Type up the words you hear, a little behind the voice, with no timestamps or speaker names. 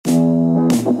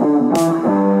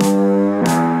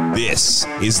This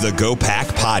is the GOPAC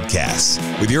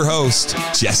Podcast with your host,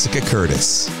 Jessica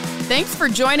Curtis. Thanks for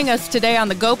joining us today on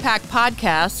the GOPAC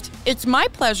Podcast. It's my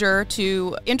pleasure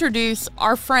to introduce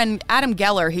our friend Adam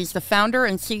Geller. He's the founder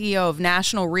and CEO of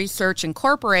National Research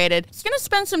Incorporated. He's going to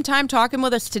spend some time talking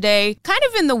with us today, kind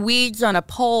of in the weeds on a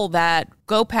poll that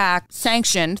GOPAC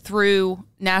sanctioned through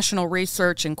National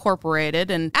Research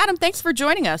Incorporated. And Adam, thanks for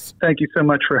joining us. Thank you so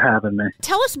much for having me.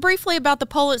 Tell us briefly about the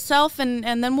poll itself, and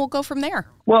then we'll go from there.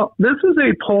 Well, this is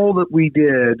a poll that we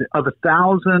did of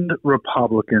 1,000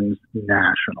 Republicans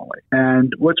nationally.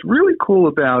 And what's really cool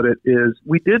about it is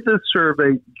we did this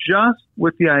survey just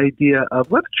with the idea of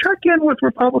let's check in with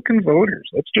Republican voters.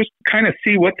 Let's just kind of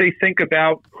see what they think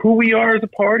about who we are as a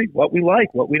party, what we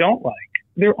like, what we don't like.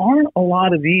 There aren't a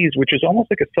lot of these, which is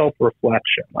almost like a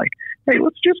self-reflection. Like, hey,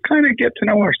 let's just kind of get to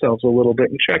know ourselves a little bit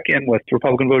and check in with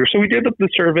Republican voters. So we did the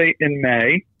survey in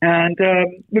May, and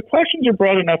the questions are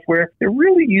broad enough where they're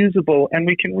really usable, and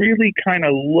we can really kind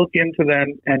of look into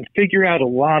them and figure out a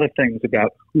lot of things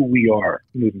about who we are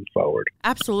moving forward.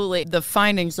 Absolutely. The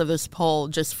findings of this poll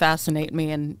just fascinate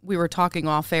me, and we were talking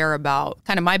off air about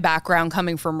kind of my background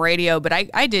coming from radio, but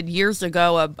I did years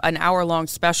ago an hour-long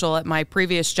special at my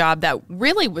previous job that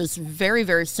really was very,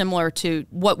 very similar to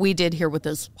what we did here with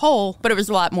this poll, but it was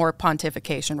a lot more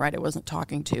pontification, right? It wasn't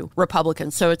talking to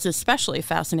Republicans. So it's especially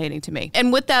fascinating to me.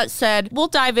 And with that said, we'll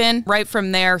dive in right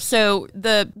from there. So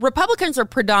the Republicans are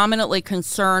predominantly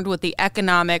concerned with the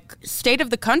economic state of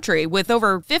the country, with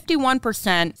over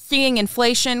 51% seeing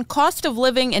inflation, cost of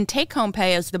living, and take-home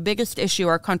pay as the biggest issue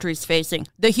our country's facing.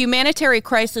 The humanitarian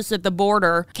crisis at the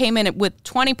border came in with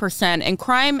 20%, and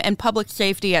crime and public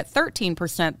safety at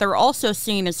 13%. They're also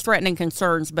seen as threatening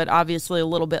concerns, but obviously a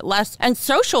little bit less. And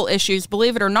social issues,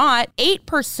 believe it or not,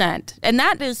 8%. And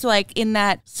that is like in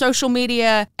that social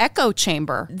media echo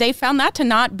chamber. They found that to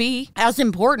not be as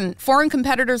important. Foreign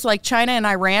competitors like China and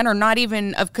Iran are not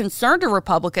even of concern to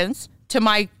Republicans, to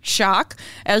my shock,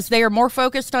 as they are more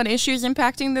focused on issues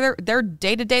impacting their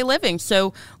day-to-day living.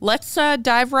 So let's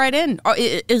dive right in.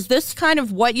 Is this kind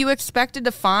of what you expected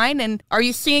to find? And are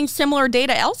you seeing similar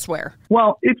data elsewhere?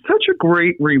 Well, it's such a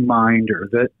great reminder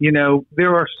that,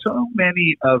 there are so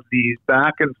many of these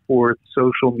back and forth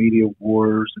social media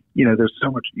wars. There's so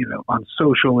much, on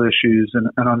social issues and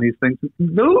on these things.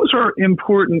 Those are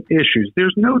important issues.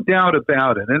 There's no doubt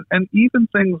about it. And even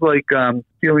things like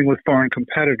dealing with foreign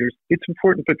competitors, it's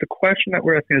important. But the question that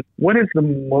we're asking is, what is the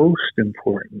most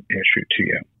important issue to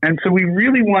you? And so we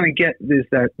really want to get this,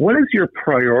 that what is your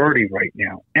priority right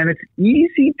now? And it's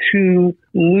easy to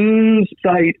lose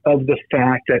sight of the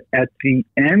fact that at the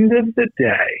end of the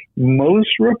day, most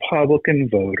Republican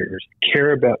voters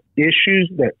care about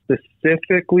issues that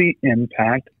specifically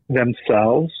impact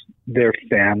themselves, their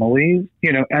families,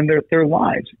 and their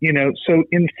lives. So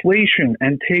inflation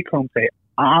and take-home pay,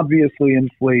 obviously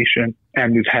inflation,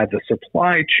 and we've had the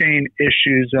supply chain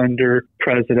issues under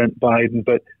President Biden,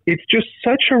 but it's just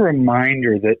such a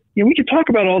reminder that we can talk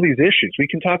about all these issues. We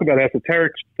can talk about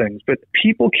esoteric things, but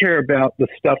people care about the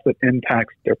stuff that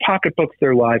impacts their pocketbooks,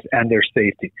 their lives, and their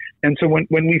safety. And so when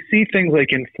we see things like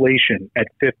inflation at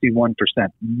 51%,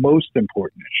 most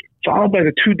important issue, followed by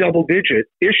the two double-digit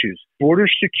issues, border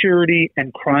security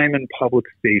and crime and public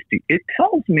safety, it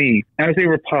tells me as a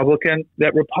Republican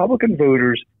that Republican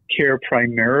voters care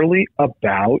primarily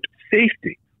about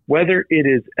safety, whether it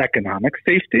is economic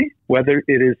safety, whether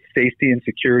it is safety and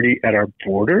security at our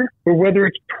border, or whether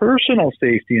it's personal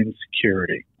safety and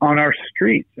security on our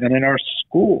streets and in our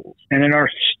schools and in our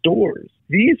stores.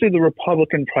 These are the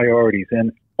Republican priorities,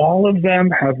 and all of them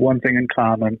have one thing in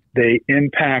common. They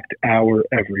impact our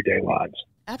everyday lives.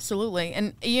 Absolutely.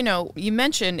 And, you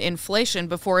mentioned inflation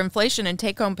before. Inflation and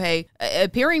take-home pay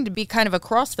appearing to be kind of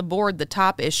across the board the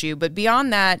top issue. But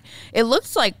beyond that, it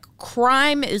looks like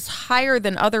crime is higher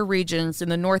than other regions in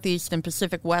the Northeast and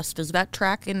Pacific West. Does that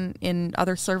track in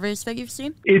other surveys that you've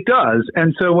seen? It does.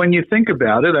 And so when you think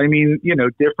about it,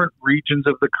 different regions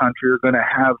of the country are going to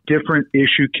have different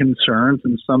issue concerns.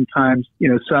 And sometimes,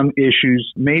 some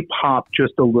issues may pop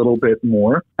just a little bit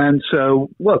more. And so,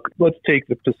 look, let's take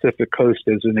the Pacific Coast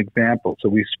as an example. So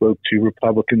we spoke to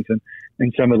Republicans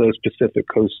in some of those Pacific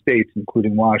Coast states,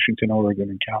 including Washington, Oregon,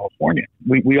 and California.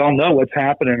 We all know what's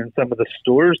happening in some of the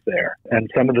stores there, and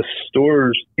some of the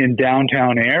stores in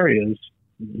downtown areas,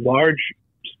 large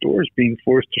stores being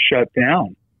forced to shut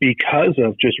down because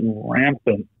of just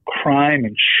rampant crime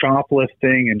and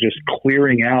shoplifting and just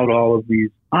clearing out all of these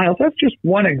aisles. That's just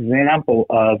one example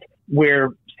of where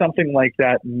something like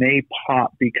that may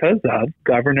pop because of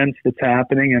governance that's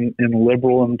happening in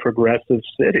liberal and progressive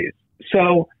cities.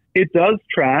 So It does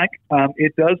track.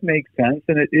 It does make sense.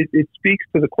 And it speaks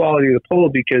to the quality of the poll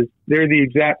because they're the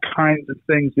exact kinds of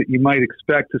things that you might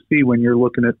expect to see when you're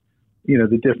looking at,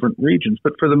 the different regions.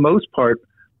 But for the most part,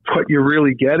 what you're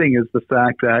really getting is the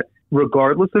fact that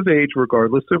regardless of age,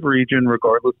 regardless of region,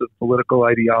 regardless of political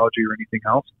ideology or anything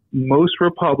else, most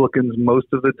Republicans, most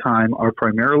of the time, are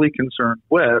primarily concerned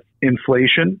with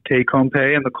inflation, take-home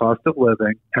pay, and the cost of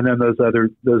living, and then those other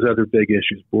big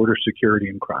issues, border security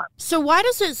and crime. So why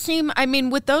does it seem,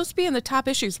 with those being the top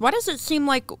issues, why does it seem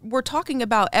like we're talking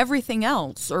about everything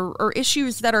else or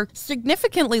issues that are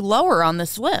significantly lower on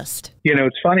this list?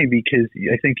 It's funny because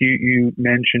I think you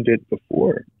mentioned it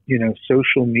before.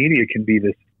 Social media can be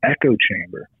this echo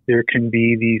chamber. There can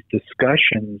be these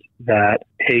discussions that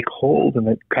take hold and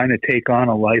that kind of take on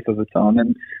a life of its own.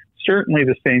 And certainly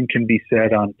the same can be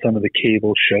said on some of the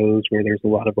cable shows where there's a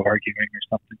lot of arguing or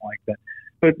something like that.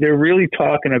 But they're really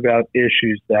talking about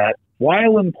issues that,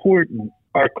 while important,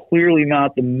 are clearly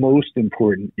not the most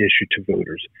important issue to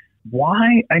voters.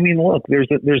 Why? Look,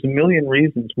 there's a million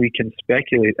reasons we can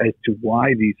speculate as to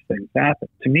why these things happen.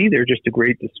 To me, they're just a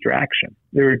great distraction.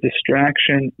 They're a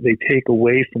distraction. They take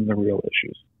away from the real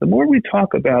issues. The more we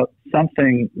talk about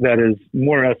something that is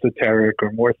more esoteric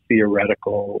or more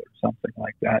theoretical or something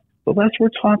like that, the less we're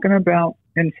talking about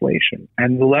inflation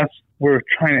and the less we're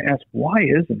trying to ask, why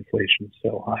is inflation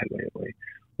so high lately?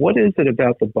 What is it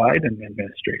about the Biden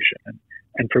administration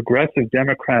and progressive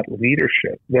Democrat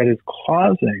leadership that is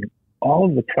causing all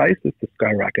of the prices to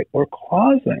skyrocket or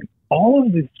causing all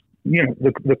of this,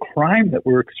 the crime that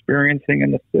we're experiencing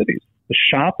in the cities, the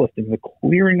shoplifting, the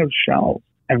clearing of shelves,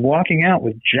 and walking out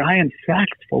with giant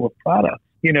sacks full of products?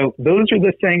 Those are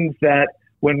the things that,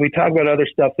 when we talk about other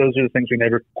stuff, those are the things we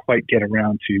never quite get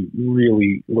around to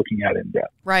really looking at in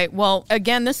depth. Right. Well,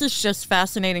 again, this is just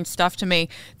fascinating stuff to me.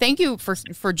 Thank you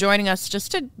for joining us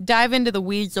just to dive into the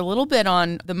weeds a little bit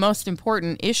on the most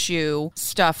important issue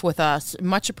stuff with us.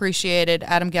 Much appreciated.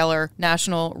 Adam Geller,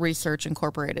 National Research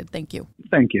Incorporated. Thank you.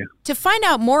 Thank you. To find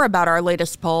out more about our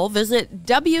latest poll, visit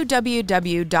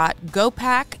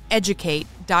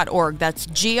www.gopaceducate.org. That's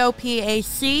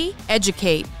GOPAC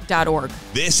educate.org.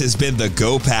 This has been the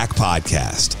GOPAC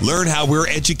podcast. Learn how we're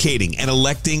educating and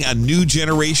electing a new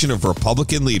generation of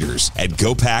Republican leaders at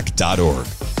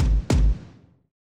gopac.org.